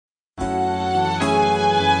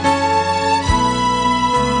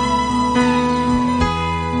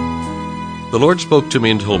The Lord spoke to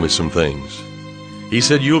me and told me some things. He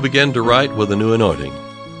said, you'll begin to write with a new anointing.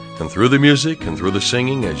 And through the music and through the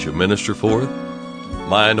singing as you minister forth,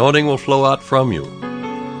 my anointing will flow out from you.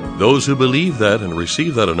 Those who believe that and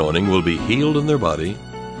receive that anointing will be healed in their body.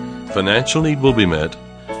 Financial need will be met.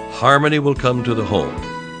 Harmony will come to the home.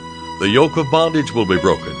 The yoke of bondage will be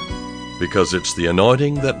broken, because it's the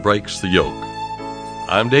anointing that breaks the yoke.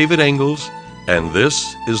 I'm David Engels, and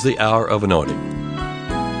this is the Hour of Anointing.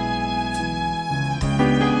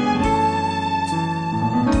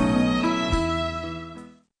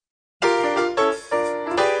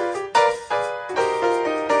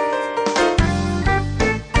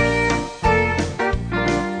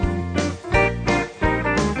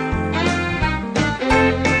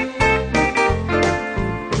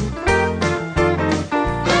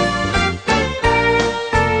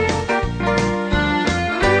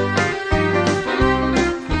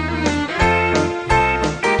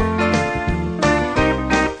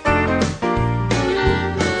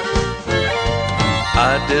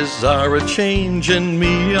 Desire a change in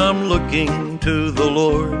me, I'm looking to the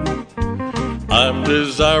Lord. I'm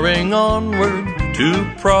desiring onward,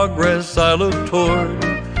 to progress I look toward.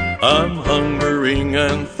 I'm hungering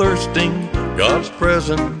and thirsting, God's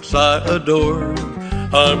presence I adore.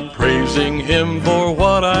 I'm praising Him for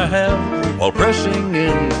what I have, while pressing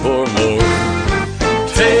in for more.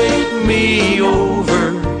 Take me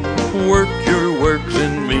over, work your works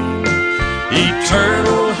in me.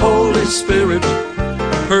 Eternal Holy Spirit,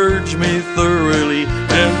 purge me thoroughly,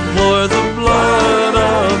 employ the blood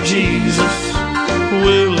of Jesus,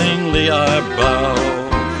 willingly I bow.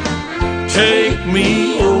 Take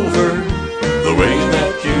me over the way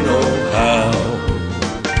that you know how.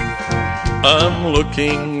 I'm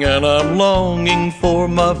looking and I'm longing for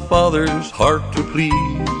my Father's heart to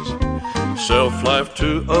please, self-life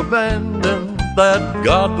to abandon, that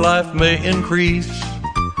God-life may increase.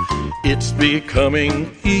 It's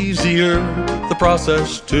becoming easier, the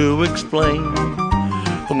process to explain.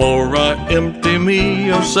 The more I empty me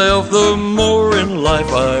of self, the more in life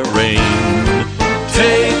I reign.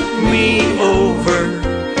 Take me over,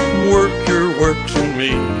 work your works in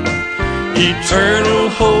me. Eternal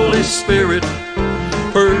Holy Spirit,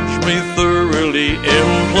 purge me thoroughly,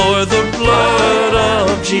 employ the blood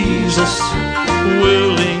of Jesus,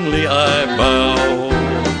 willingly I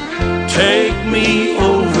bow. Take me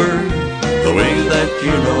over the way that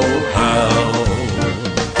you know how.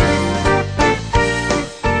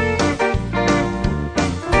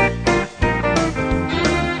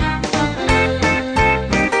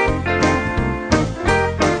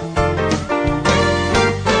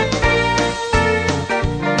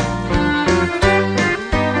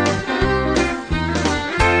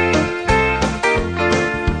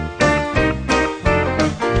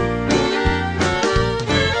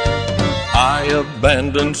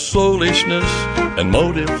 Abandon soulishness and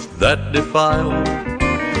motives that defile.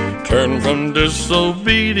 Turn from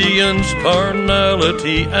disobedience,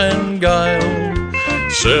 carnality, and guile.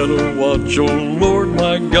 Set a watch, O Lord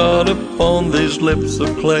my God, upon these lips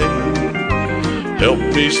of clay. Help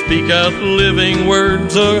me speak out living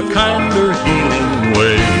words, a kinder healing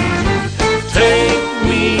way. Take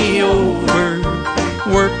me over,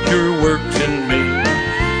 work your works in me.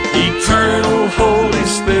 Eternal Holy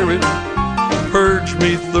Spirit, purge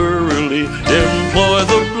me thoroughly, employ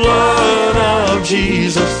the blood of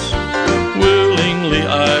Jesus, willingly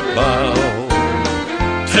I bow.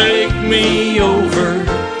 Take me over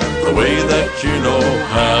the way that you know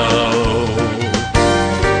how.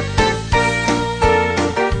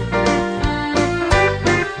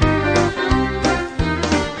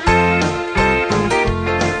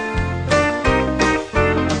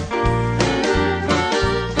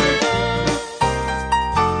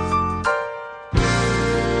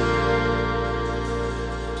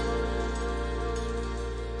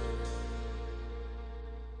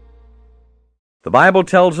 The Bible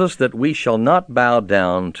tells us that we shall not bow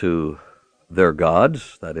down to their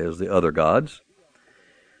gods, that is, the other gods,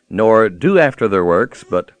 nor do after their works,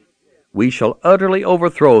 but we shall utterly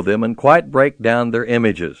overthrow them and quite break down their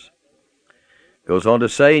images. Goes on to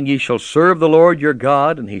say, and ye shall serve the Lord your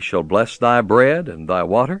God, and he shall bless thy bread and thy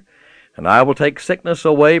water, and I will take sickness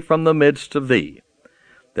away from the midst of thee.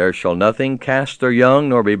 There shall nothing cast their young,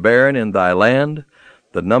 nor be barren in thy land.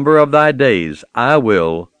 The number of thy days I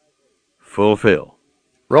will fulfill.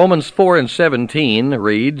 Romans 4:17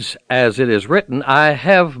 reads, as it is written, I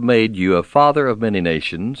have made you a father of many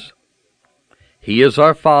nations. He is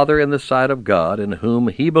our Father in the sight of God, in whom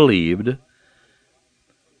he believed,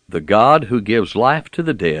 the God who gives life to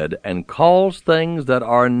the dead and calls things that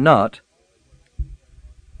are not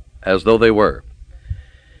as though they were.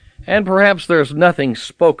 And perhaps there's nothing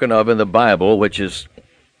spoken of in the Bible which is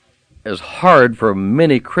as hard for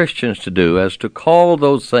many Christians to do as to call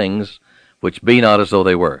those things which be not as though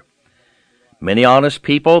they were. Many honest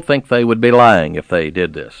people think they would be lying if they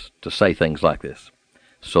did this, to say things like this.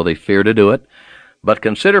 So they fear to do it. But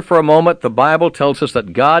consider for a moment, the Bible tells us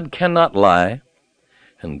that God cannot lie,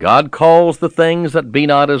 and God calls the things that be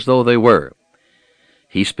not as though they were.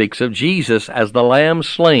 He speaks of Jesus as the Lamb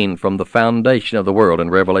slain from the foundation of the world in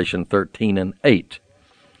Revelation 13:8.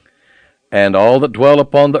 And all that dwell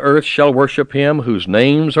upon the earth shall worship him, whose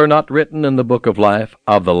names are not written in the book of life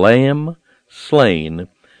of the Lamb slain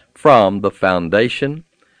from the foundation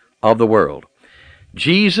of the world.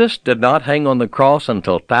 Jesus did not hang on the cross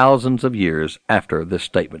until thousands of years after this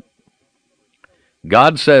statement.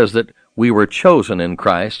 God says that we were chosen in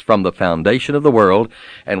Christ from the foundation of the world,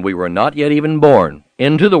 and we were not yet even born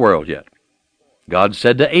into the world yet. God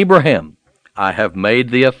said to Abraham, I have made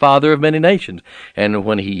thee a father of many nations. And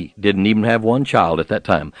when he didn't even have one child at that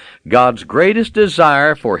time, God's greatest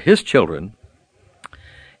desire for his children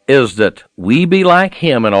is that we be like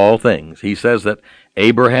him in all things. He says that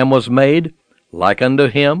Abraham was made like unto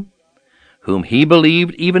him, whom he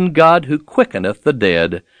believed, even God who quickeneth the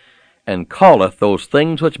dead, and calleth those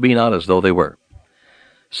things which be not as though they were.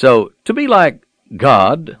 So, to be like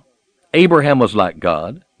God, Abraham was like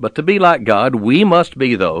God, but to be like God, we must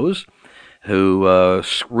be those who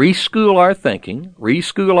reschool our thinking,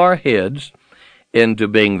 reschool our heads into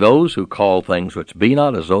being those who call things which be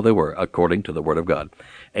not as though they were, according to the Word of God.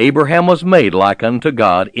 Abraham was made like unto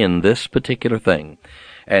God in this particular thing.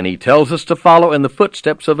 And he tells us to follow in the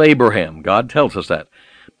footsteps of Abraham. God tells us that.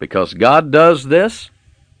 Because God does this,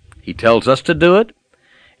 he tells us to do it.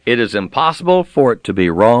 It is impossible for it to be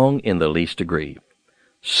wrong in the least degree.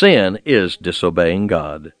 Sin is disobeying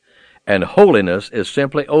God, and holiness is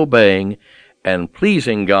simply obeying and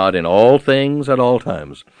pleasing God in all things at all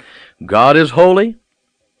times. God is holy,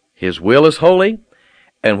 his will is holy,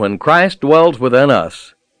 and when Christ dwells within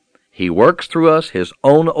us, he works through us his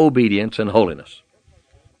own obedience and holiness.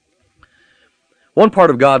 One part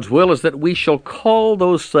of God's will is that we shall call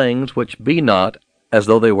those things which be not as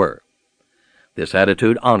though they were. This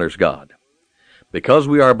attitude honors God. Because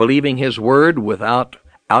we are believing his word without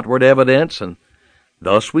outward evidence, and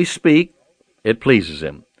thus we speak, it pleases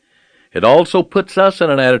him. It also puts us in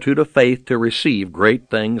an attitude of faith to receive great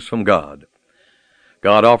things from God.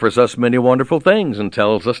 God offers us many wonderful things and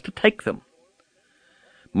tells us to take them.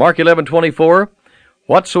 Mark 11:24,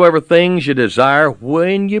 whatsoever things ye desire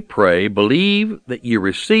when ye pray, believe that ye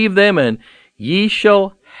receive them, and ye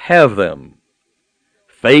shall have them.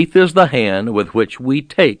 Faith is the hand with which we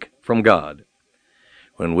take from God.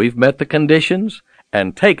 When we've met the conditions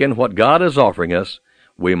and taken what God is offering us,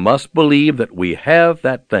 we must believe that we have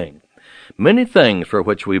that thing. Many things for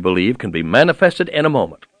which we believe can be manifested in a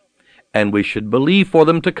moment, and we should believe for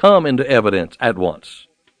them to come into evidence at once.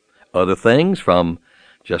 Other things, from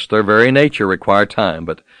just their very nature, require time,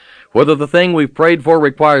 but whether the thing we've prayed for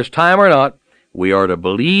requires time or not, we are to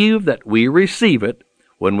believe that we receive it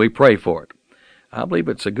when we pray for it. I believe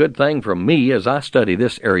it's a good thing for me as I study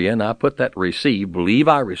this area, and I put that receive, believe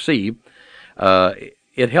I receive.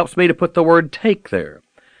 It helps me to put the word take there.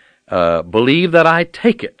 Believe that I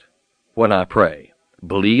take it when I pray.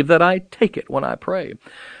 Believe that I take it when I pray.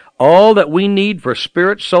 All that we need for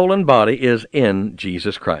spirit, soul, and body is in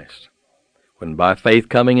Jesus Christ. When by faith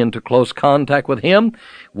coming into close contact with him,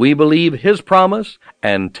 we believe his promise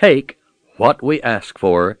and take what we ask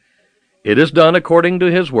for, it is done according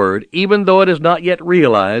to his word, even though it is not yet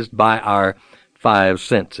realized by our five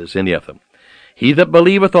senses, any of them. He that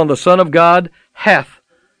believeth on the Son of God hath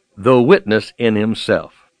the witness in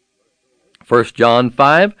himself. 1 John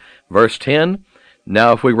 5, verse 10,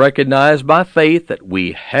 now if we recognize by faith that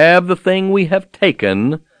we have the thing we have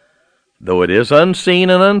taken, though it is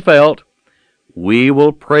unseen and unfelt, we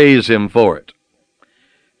will praise him for it,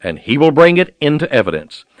 and he will bring it into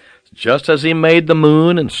evidence. Just as he made the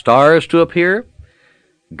moon and stars to appear,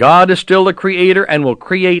 God is still the creator and will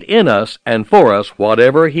create in us and for us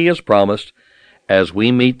whatever he has promised as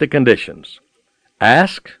we meet the conditions.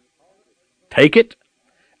 Ask, take it,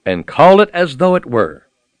 and call it as though it were.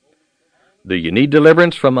 Do you need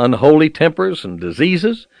deliverance from unholy tempers and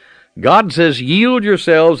diseases? God says, yield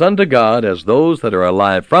yourselves unto God as those that are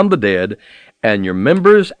alive from the dead, and your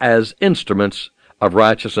members as instruments of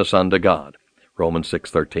righteousness unto God. Romans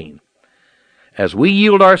 6:13. As we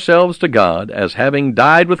yield ourselves to God as having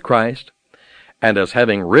died with Christ and as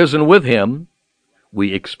having risen with him,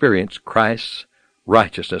 we experience Christ's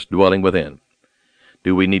righteousness dwelling within.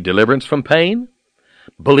 Do we need deliverance from pain?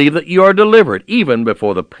 Believe that you are delivered even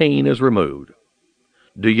before the pain is removed.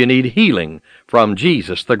 Do you need healing from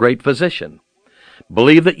Jesus, the great physician?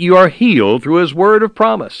 Believe that you are healed through His word of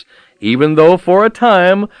promise, even though for a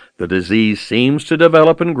time the disease seems to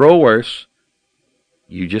develop and grow worse.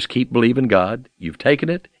 You just keep believing God. You've taken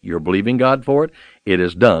it. You're believing God for it. It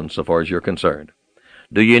is done so far as you're concerned.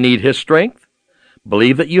 Do you need His strength?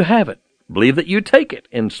 Believe that you have it. Believe that you take it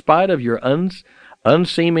in spite of your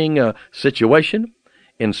unseeming situation,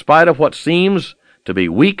 in spite of what seems to be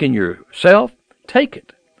weak in yourself. Take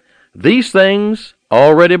it. These things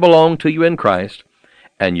already belong to you in Christ,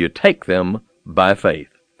 and you take them by faith.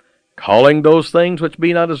 Calling those things which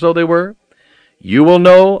be not as though they were, you will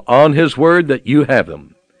know on His word that you have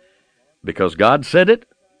them. Because God said it,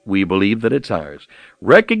 we believe that it's ours.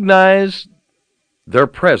 Recognize their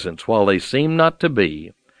presence while they seem not to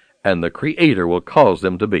be, and the Creator will cause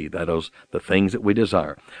them to be. That is the things that we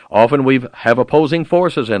desire. Often we have opposing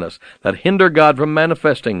forces in us that hinder God from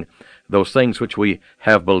manifesting those things which we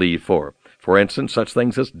have believed for. For instance, such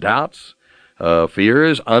things as doubts,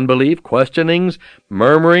 fears, unbelief, questionings,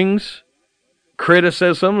 murmurings,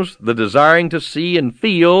 criticisms, the desiring to see and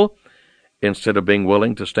feel instead of being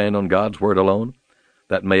willing to stand on God's word alone,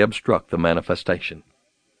 that may obstruct the manifestation.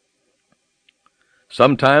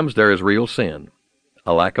 Sometimes there is real sin,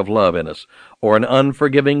 a lack of love in us, or an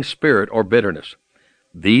unforgiving spirit or bitterness.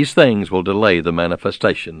 These things will delay the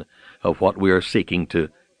manifestation of what we are seeking to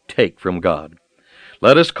take from God.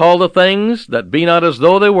 Let us call the things that be not as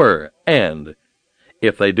though they were, and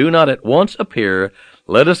if they do not at once appear,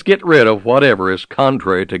 let us get rid of whatever is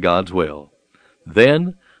contrary to God's will.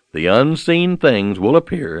 Then the unseen things will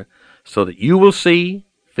appear so that you will see,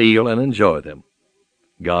 feel, and enjoy them.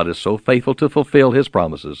 God is so faithful to fulfill His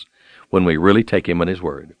promises when we really take Him at His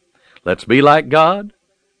word. Let's be like God,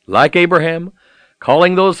 like Abraham,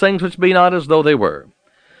 calling those things which be not as though they were.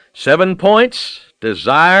 7 points: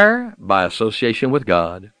 desire by association with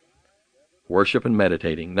God, worship and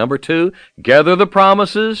meditating. Number 2, gather the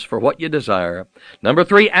promises for what you desire. Number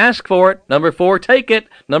 3, ask for it. Number 4, take it.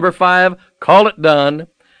 Number 5, call it done.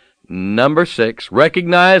 Number 6,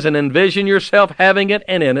 recognize and envision yourself having it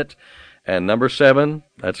and in it. And number 7,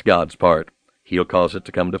 that's God's part. He'll cause it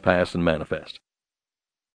to come to pass and manifest.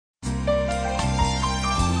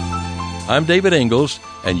 I'm David Ingalls,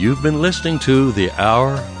 and you've been listening to The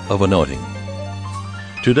Hour of Anointing.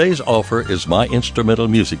 Today's offer is my instrumental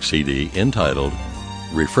music CD entitled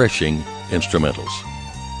Refreshing Instrumentals.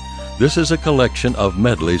 This is a collection of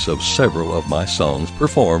medleys of several of my songs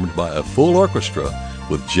performed by a full orchestra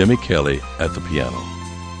with Jimmy Kelly at the piano.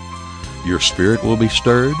 Your spirit will be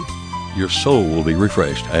stirred, your soul will be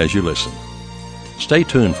refreshed as you listen. Stay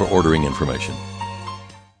tuned for ordering information.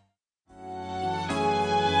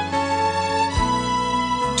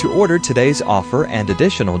 To order today's offer and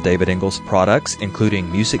additional David Ingalls products,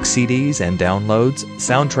 including music CDs and downloads,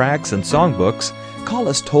 soundtracks, and songbooks, call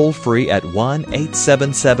us toll-free at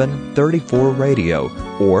 1-877-34-RADIO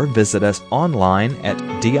or visit us online at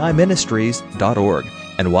diministries.org.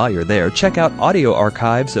 And while you're there, check out audio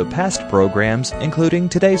archives of past programs, including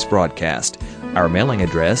today's broadcast. Our mailing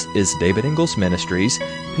address is David Ingalls Ministries,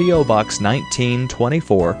 P.O. Box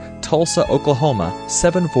 1924, Tulsa, Oklahoma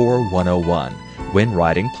 74101. When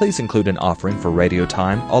writing, please include an offering for radio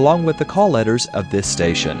time along with the call letters of this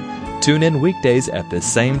station. Tune in weekdays at this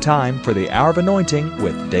same time for the Hour of Anointing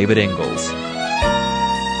with David Ingalls.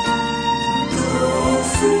 Go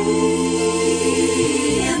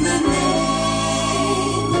free in the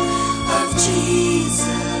name of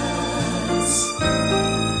Jesus.